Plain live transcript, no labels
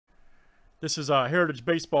This is Heritage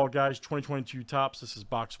Baseball, guys. 2022 Topps. This is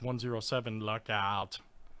box 107. Luck out.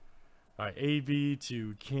 All right, AV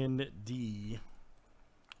to Ken D.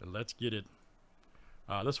 And let's get it.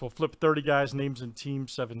 This will flip 30 guys, names and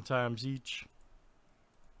teams 7 times each.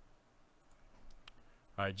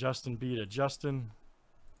 All right, Justin B to Justin.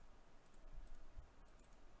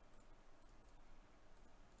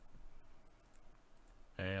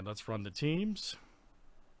 And let's run the teams.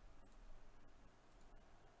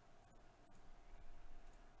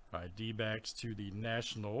 All right, D-backs to the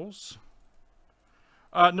Nationals.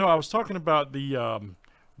 No, I was talking about the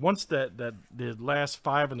once that the last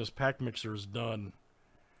 5 in this pack mixer is done,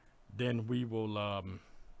 then we will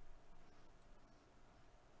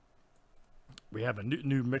we have a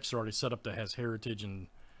new mixer already set up that has Heritage and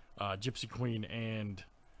Gypsy Queen and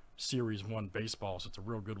Series 1 baseball, so it's a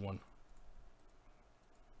real good one.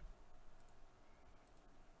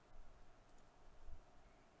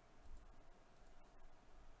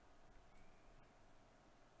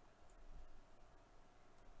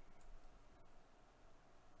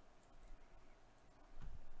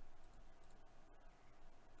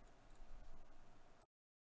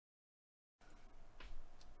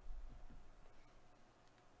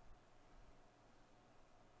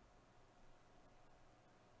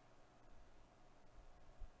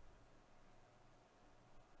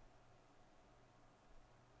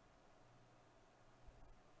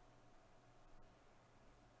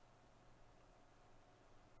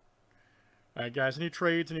 All right, guys, any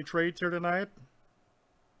trades here tonight?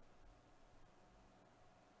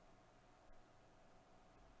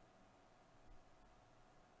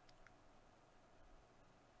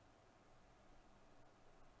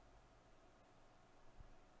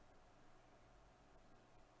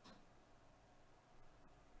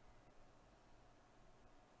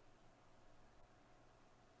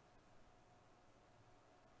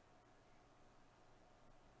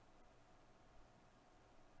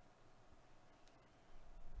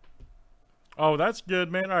 Oh, that's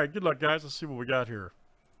good, man. All right, good luck, guys. Let's see what we got here.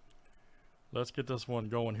 Let's get this one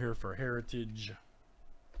going here for Heritage.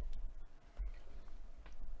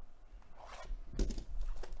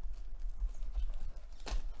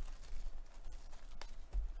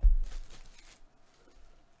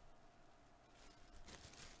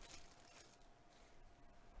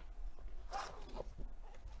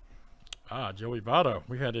 Joey Votto.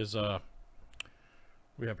 We had his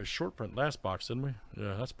we have his short print last box, didn't we?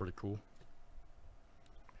 Yeah, that's pretty cool.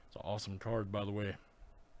 It's an awesome card, by the way.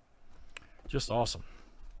 Just awesome.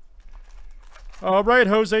 All right,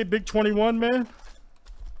 Jose, big 21, man.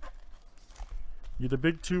 You the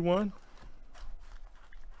big 2-1.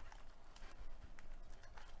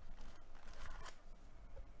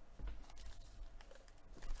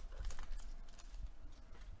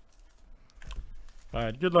 All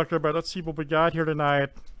right, good luck, everybody. Let's see what we got here tonight.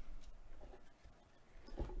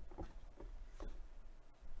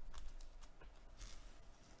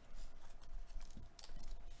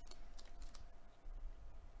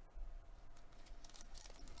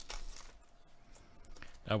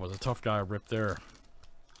 That was a tough guy rip there.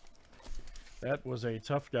 That was a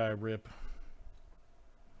tough guy rip.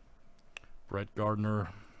 Brett Gardner.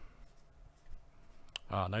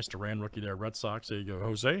 Nice Duran rookie there. Red Sox. There you go,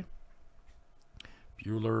 Jose.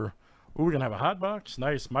 Bueller. Ooh, we're going to have a hot box.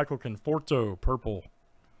 Nice. Michael Conforto. Purple.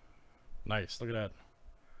 Nice. Look at that.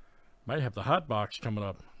 Might have the hot box coming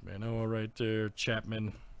up. Manoa right there.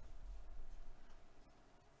 Chapman.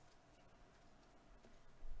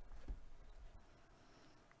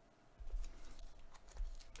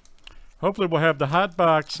 Hopefully we'll have the hot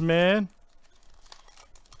box, man.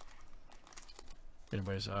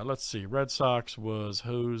 Anyways, let's see. Red Sox was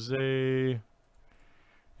Jose.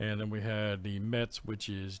 And then we had the Mets, which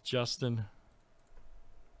is Justin.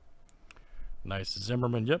 Nice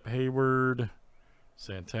Zimmerman. Yep, Hayward.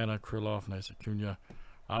 Santana, Krylov. Nice Acuna.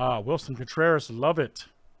 Wilson Contreras. Love it.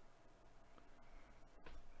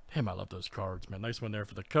 Damn, I love those cards, man. Nice one there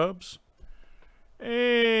for the Cubs.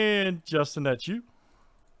 And Justin, that's you.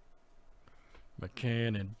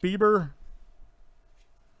 McCann and Bieber.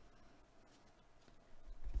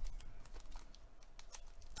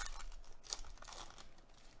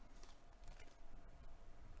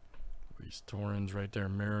 Reese Torrens right there,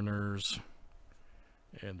 Mariners.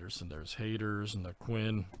 Anderson, there's Haters and the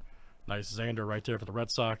Quinn. Nice Xander right there for the Red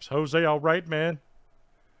Sox. Jose, all right, man.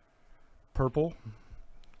 Purple.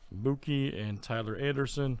 Mookie and Tyler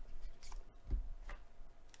Anderson.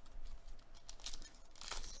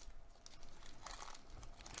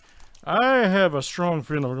 I have a strong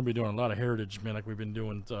feeling we're going to be doing a lot of Heritage, man, like we've been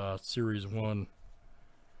doing Series 1.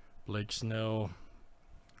 Blake Snell,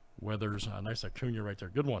 Weathers. Nice Acuna right there.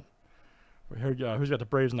 Good one. Here, who's got the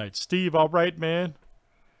Braves tonight? Steve, all right, man.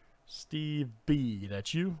 Steve B,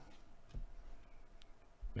 that's you.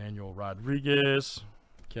 Manuel Rodriguez.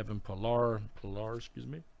 Kevin Pillar, excuse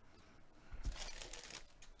me.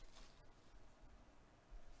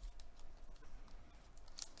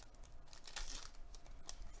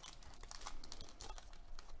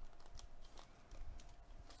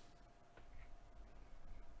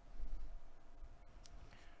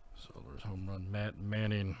 So there's home run Matt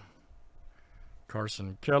Manning.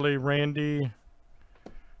 Carson Kelly, Randy.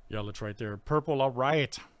 Yelich right there, purple, all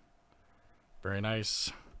right. Very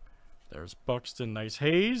nice. There's Buxton, nice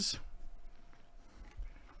haze.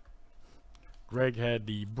 Greg had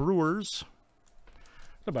the Brewers.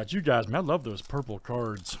 How about you guys, man? I love those purple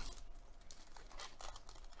cards.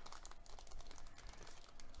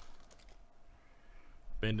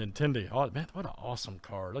 Benintendi. Oh, man, what an awesome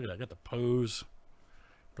card. Look at that. Got the pose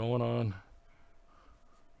going on.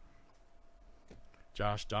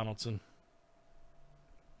 Josh Donaldson.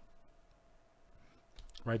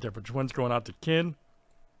 Right there for Twins, going out to Ken.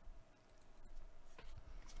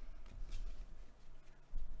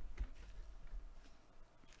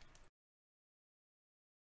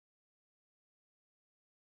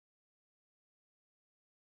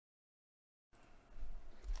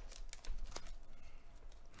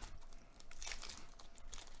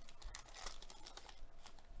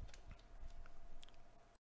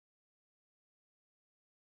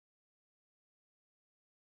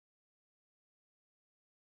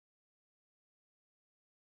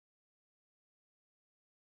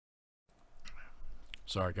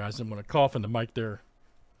 Sorry, guys. Didn't want to cough in the mic there.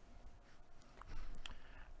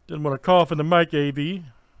 Didn't want to cough in the mic, AV.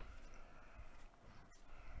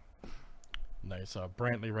 Nice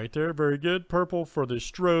Brantley right there. Very good. Purple for the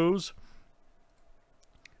Stros.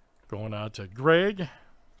 Going out to Greg.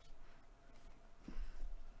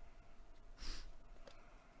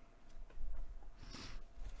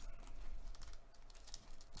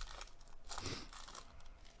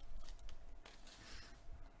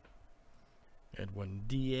 Edwin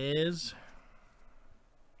Diaz.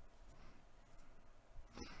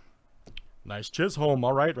 Nice Chisholm,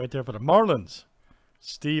 all right there for the Marlins.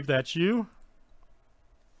 Steve, that's you.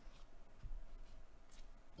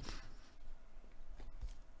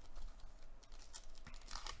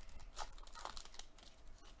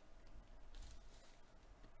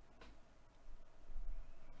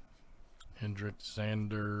 Hendrick,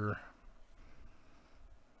 Xander.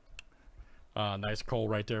 Nice Cole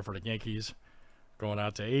right there for the Yankees. Going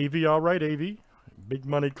out to AV, all right, AV. Big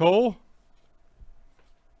money Cole.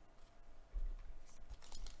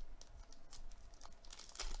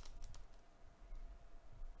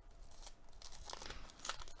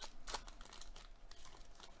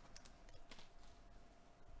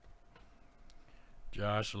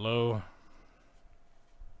 Josh Lowe.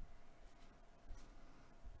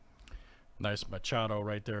 Nice Machado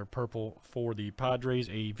right there, purple for the Padres,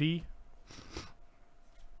 AV.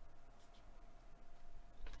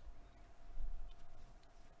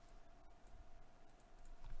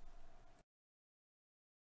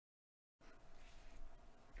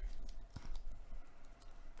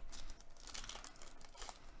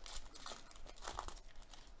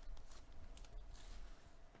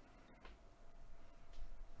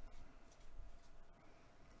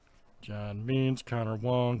 John Means, Connor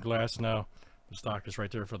Wong, Glass now. The stock is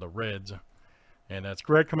right there for the Reds. And that's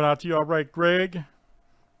Greg coming out to you. All right, Greg.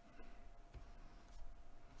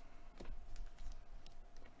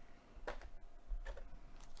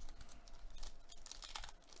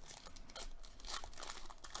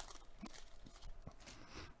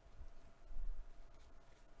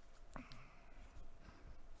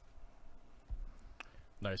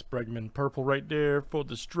 Nice Bregman purple right there for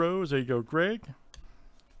the Stros. There you go, Greg.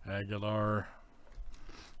 Aguilar.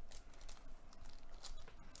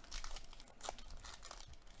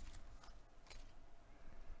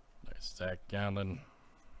 Nice Zach Gallen.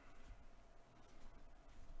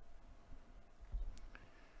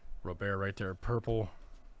 Robert right there, purple.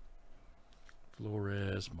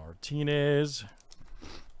 Flores, Martinez.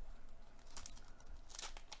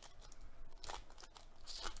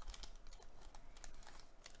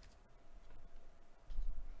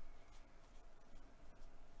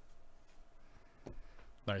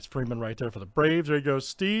 Nice Freeman right there for the Braves. There you go,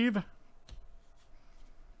 Steve.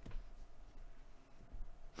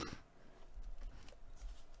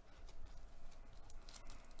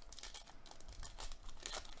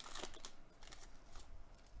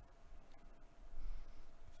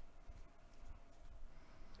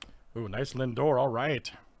 Ooh, nice Lindor. All right.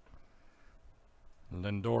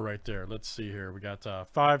 Lindor right there. Let's see here. We got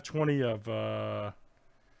 520 of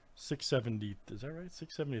 670. Is that right?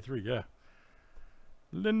 673. Yeah.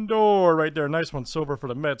 Lindor right there. Nice one. Silver for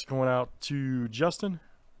the Mets going out to Justin.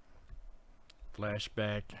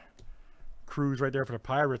 Flashback. Cruz right there for the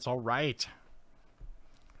Pirates. All right.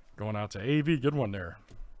 Going out to AV. Good one there.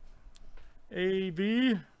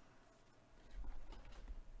 AV.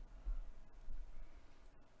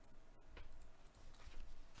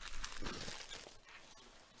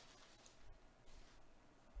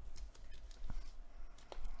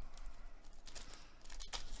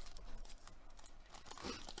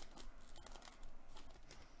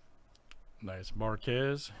 Nice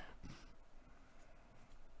Marquez.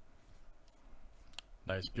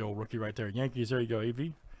 Nice Gill rookie right there. Yankees, there you go,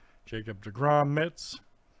 AV. Jacob deGrom, Mets.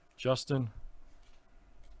 Justin.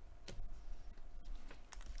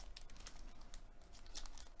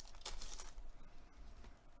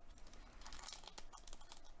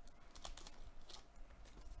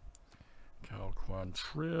 Cal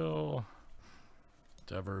Quantrill.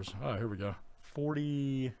 Devers. Oh, here we go.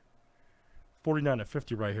 49 to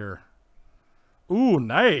 50 right here. Ooh,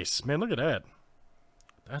 nice. Man, look at that.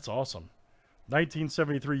 That's awesome.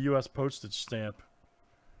 1973 U.S. postage stamp.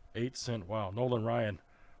 8 cent. Wow. Nolan Ryan.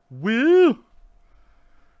 Woo!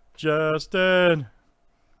 Justin.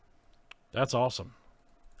 That's awesome.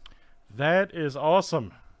 That is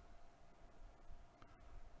awesome.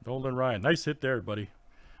 Nolan Ryan. Nice hit there, buddy.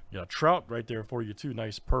 You got Trout right there for you, too.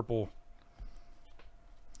 Nice purple.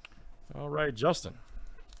 All right, Justin.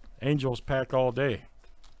 Angels pack all day.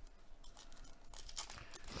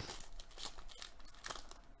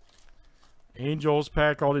 Angels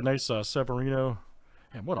pack all day. Nice Severino.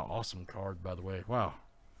 And what an awesome card, by the way. Wow.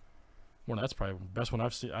 Well, that's probably the best one I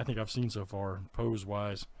think I've seen so far, pose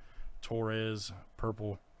wise. Torres,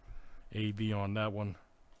 purple, AV on that one.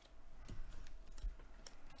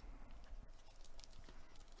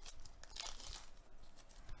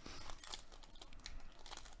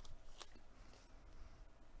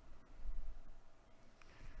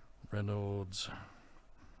 Reynolds.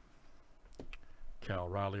 Cal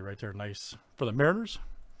Riley right there. Nice for the Mariners.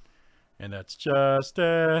 And that's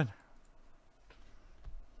Justin.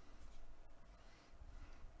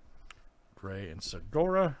 Gray and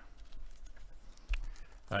Segura.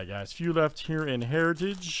 All right, guys. Few left here in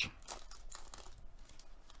Heritage.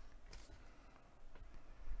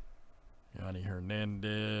 Yanni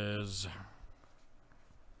Hernandez.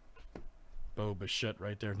 Bo Bichette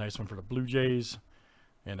right there. Nice one for the Blue Jays.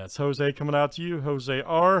 And that's Jose coming out to you. Jose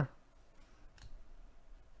R.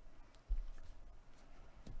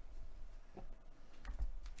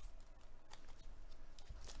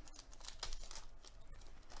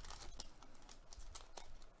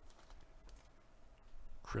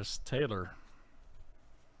 Chris Taylor.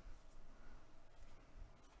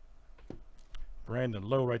 Brandon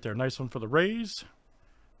Lowe right there. Nice one for the Rays.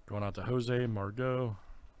 Going out to Jose Margot.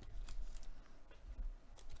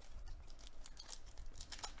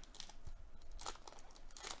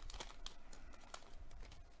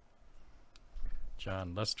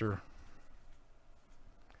 John Lester.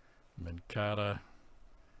 Mancada.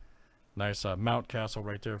 Nice Mountcastle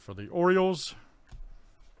right there for the Orioles.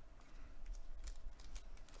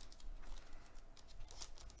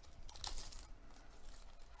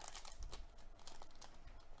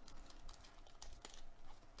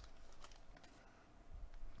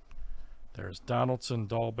 There's Donaldson,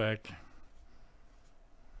 Dahlbeck.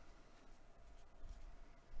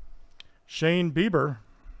 Shane Bieber.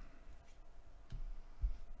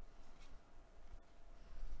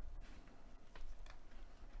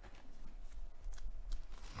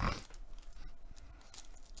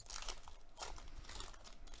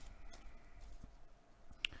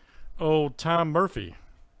 Oh, Tom Murphy.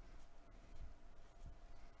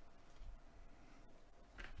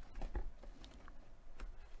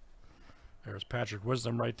 There's Patrick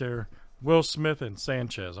Wisdom right there. Will Smith and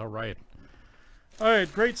Sanchez. All right. All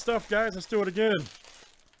right, great stuff, guys. Let's do it again.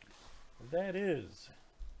 That is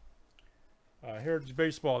Heritage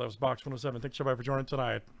Baseball. That was Box 107. Thanks, everybody, for joining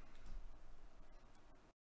tonight.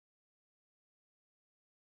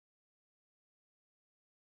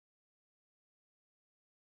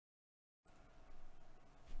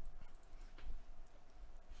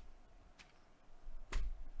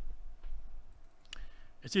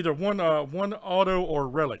 It's either one auto or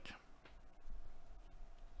relic.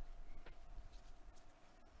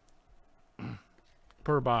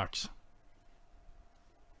 Per box.